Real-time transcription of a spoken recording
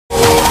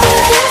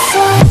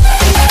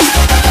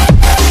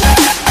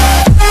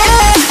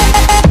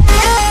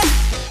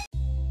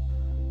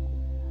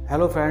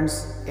Hello friends,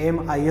 M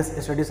IAS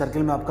study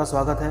circle में आपका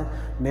स्वागत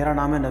है। मेरा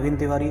नाम है नवीन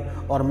तिवारी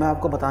और मैं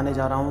आपको बताने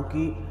जा रहा हूं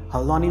कि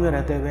हल्द्वानी में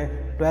रहते हुए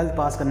 12th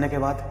पास करने के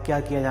बाद क्या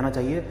किया जाना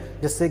चाहिए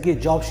जिससे कि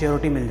जॉब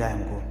श्योरिटी मिल जाए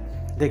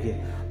हमको।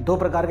 देखिए, दो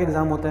प्रकार के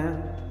एग्ज़ाम होते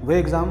हैं। वे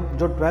एग्ज़ाम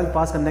जो 12th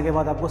पास करने के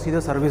बाद आपको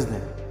सीधे सर्विस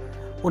दें,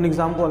 उन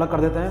एग्ज़ाम को अलग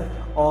कर देते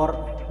हैं, और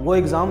वो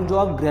एग्ज़ाम जो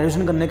आप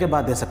ग्रेजुएशन करने के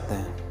बाद दे सकते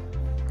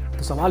हैं।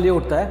 तो सवाल ये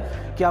उठता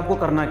है कि आपको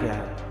करना क्या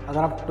है। अगर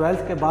आप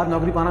 12th के बाद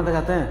नौकरी पाना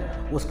चाहते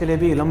हैं, उसके लिए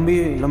भी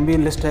लंबी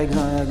लिस्ट है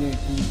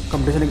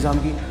कंपटीशन एग्ज़ाम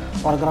की,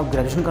 और अगर आप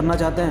ग्रेजुएशन करना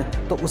चाहते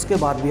हैं तो उसके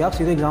बाद भी आप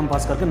सीधे एग्ज़ाम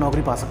पास करके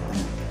नौकरी पा सकते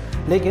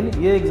हैं। लेकिन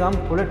ये एग्ज़ाम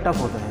थोड़े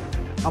टफ होते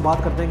हैं। अब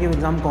बात करते हैं कि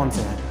एग्ज़ाम कौन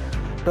से हैं।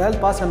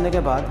 12th पास करने के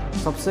बाद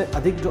सबसे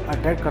अधिक जो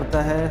अट्रैक्ट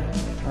करता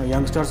है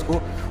यंगस्टर्स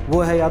को,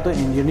 वो है या तो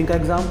इंजीनियरिंग का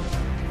एग्ज़ाम,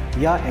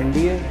 या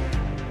NDA,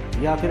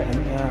 या फिर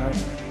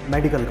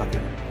मेडिकल का भी।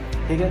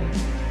 ठीक है,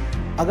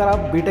 अगर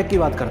आप बीटेक की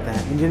बात करते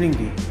हैं इंजीनियरिंग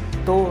की,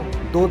 तो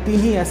 2-3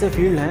 ही ऐसे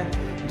फील्ड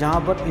हैं जहाँ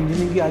पर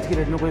इंजीनियरिंग की आज की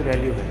डेट में कोई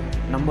वैल्यू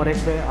है। नंबर 1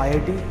 पे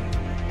IIT,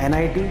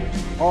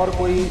 NIT और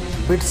कोई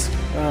बिट्स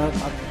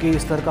के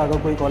स्तर का अगर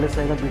कोई कॉलेज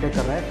से अगर बीटेक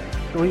कर रहा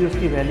है तो ही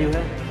उसकी वैल्यू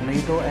है।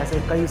 नहीं तो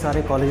ऐसे कई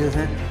सारे कॉलेजेस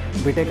हैं,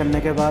 बीटेक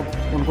करने के बाद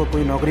उनको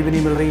कोई नौकरी भी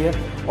नहीं मिल रही है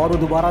और वो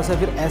दोबारा से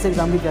फिर ऐसे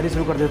एग्ज़ाम की तैयारी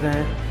शुरू कर देते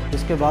हैं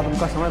जिसके बाद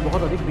उनका समय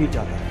बहुत अधिक बीत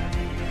जाता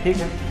है। ठीक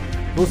है,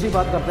 दूसरी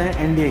बात करते हैं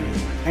NDA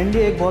की।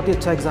 NDA एक बहुत ही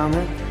अच्छा एग्ज़ाम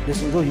है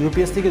जो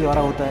UPSC के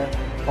द्वारा होता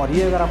है, और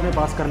ये अगर आपने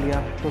पास कर लिया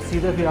तो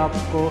सीधे फिर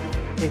आपको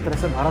एक तरह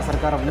से भारत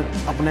सरकार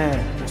अपने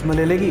उसमें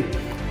ले लेगी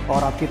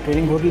और आपकी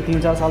ट्रेनिंग होगी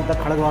 3-4 साल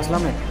तक खड़गवासला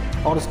में,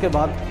 और उसके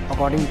बाद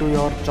अकॉर्डिंग टू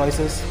योर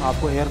चॉइसेस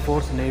आपको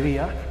एयरफोर्स, नेवी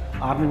या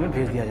आर्मी में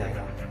भेज दिया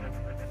जाएगा।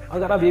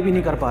 अगर आप ये भी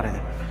नहीं कर पा रहे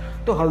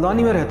हैं तो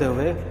हल्द्वानी में रहते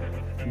हुए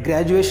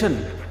ग्रेजुएशन,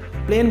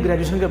 प्लेन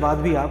ग्रेजुएशन के बाद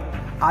भी आप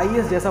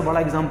IAS जैसा बड़ा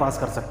एग्ज़ाम पास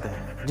कर सकते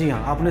हैं। जी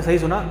हाँ, आपने सही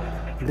सुना।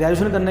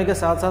 ग्रेजुएशन करने के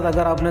साथ साथ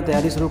अगर आपने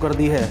तैयारी शुरू कर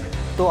दी है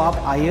तो आप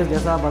IAS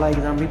जैसा बड़ा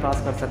एग्ज़ाम भी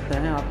पास कर सकते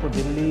हैं। आपको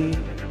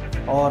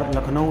दिल्ली और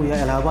लखनऊ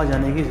या इलाहाबाद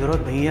जाने की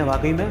ज़रूरत नहीं है।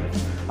 वाकई में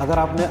अगर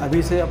आपने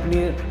अभी से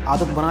अपनी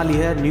आदत बना ली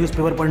है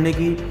न्यूज़पेपर पढ़ने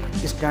की,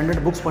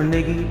 स्टैंडर्ड बुक्स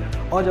पढ़ने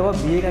की, और जब आप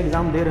BA का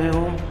एग्ज़ाम दे रहे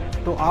हो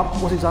तो आप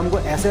उस एग्ज़ाम को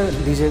ऐसे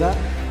दीजिएगा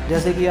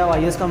जैसे कि आप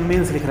IAS का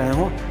मेंस लिख रहे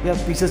हो या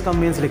PCS का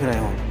मेंस लिख रहे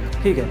हो।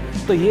 ठीक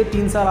है, तो ये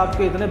 3 साल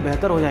आपके इतने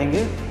बेहतर हो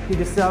जाएंगे कि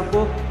जिससे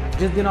आपको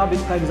जिस दिन आप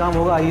इसका एग्ज़ाम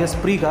होगा IAS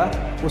प्री का,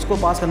 उसको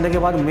पास करने के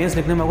बाद मेंस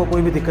लिखने में आपको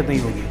कोई भी दिक्कत नहीं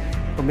होगी।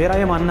 तो मेरा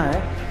ये मानना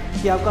है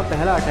कि आपका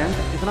पहला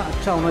अटैम्प्ट इतना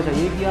अच्छा होना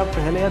चाहिए कि आप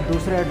पहले या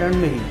दूसरे अटैम्प्ट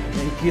में ही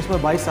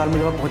 21-22 साल में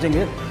जब आप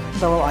पहुँचेंगे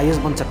तब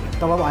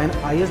आप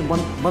IAS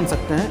बन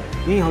सकते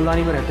हैं यहीं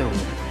हल्द्वानी में रहते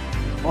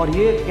हुए। और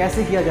ये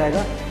कैसे किया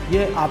जाएगा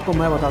ये आपको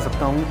मैं बता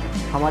सकता हूँ।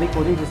 हमारी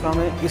कोचिंग संस्था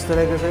में इस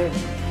तरीके से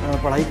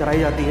पढ़ाई कराई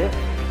जाती है,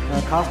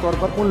 ख़ास तौर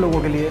पर उन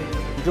लोगों के लिए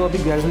जो अभी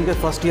ग्रेजुएशन के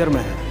फर्स्ट ईयर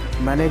में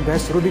है। मैंने एक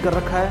बैच शुरू भी कर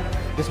रखा है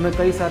जिसमें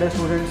कई सारे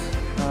students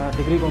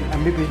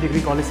MB PhD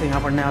degree college से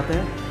यहाँ पढ़ने आते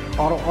हैं,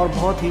 और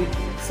बहुत ही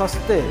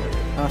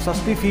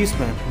सस्ती फ़ीस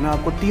में मैं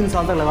आपको 3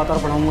 साल तक लगातार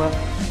पढ़ाऊँगा,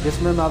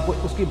 जिसमें मैं आपको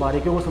उसकी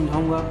बारीकियों को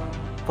समझाऊँगा।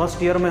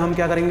 फर्स्ट ईयर में हम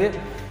क्या करेंगे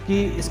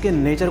कि इसके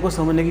नेचर को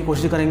समझने की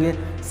कोशिश करेंगे,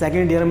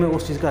 सेकेंड ईयर में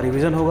उस चीज़ का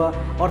रिवीजन होगा,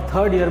 और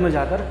थर्ड ईयर में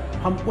जाकर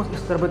हम उस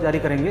स्तर पर तैयारी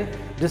करेंगे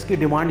जिसकी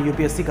डिमांड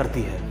UPSC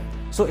करती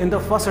है। सो in the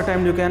first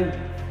attempt you can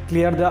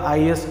clear the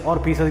IAS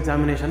और PCS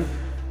एग्जामिनेशन।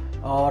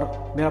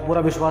 और मेरा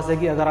पूरा विश्वास है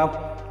कि अगर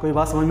आप कोई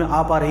बात समझ में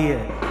आ पा रही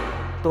है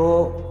तो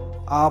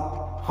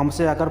आप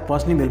हमसे आकर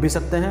पर्सनली मिल भी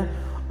सकते हैं,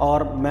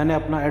 और मैंने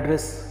अपना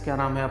एड्रेस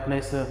अपने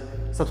इस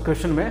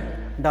सब्सक्रिप्शन में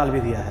डाल भी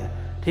दिया है।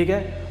 ठीक है,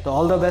 तो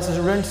ऑल द बेस्ट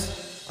स्टूडेंट्स।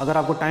 अगर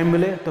आपको टाइम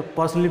मिले तो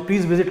पर्सनली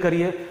प्लीज़ विजिट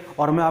करिए,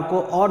 और मैं आपको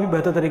और भी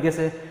बेहतर तरीके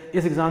से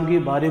इस एग्ज़ाम की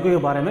बारीकियों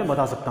के बारे में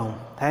बता सकता हूँ।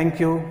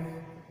 Thank you.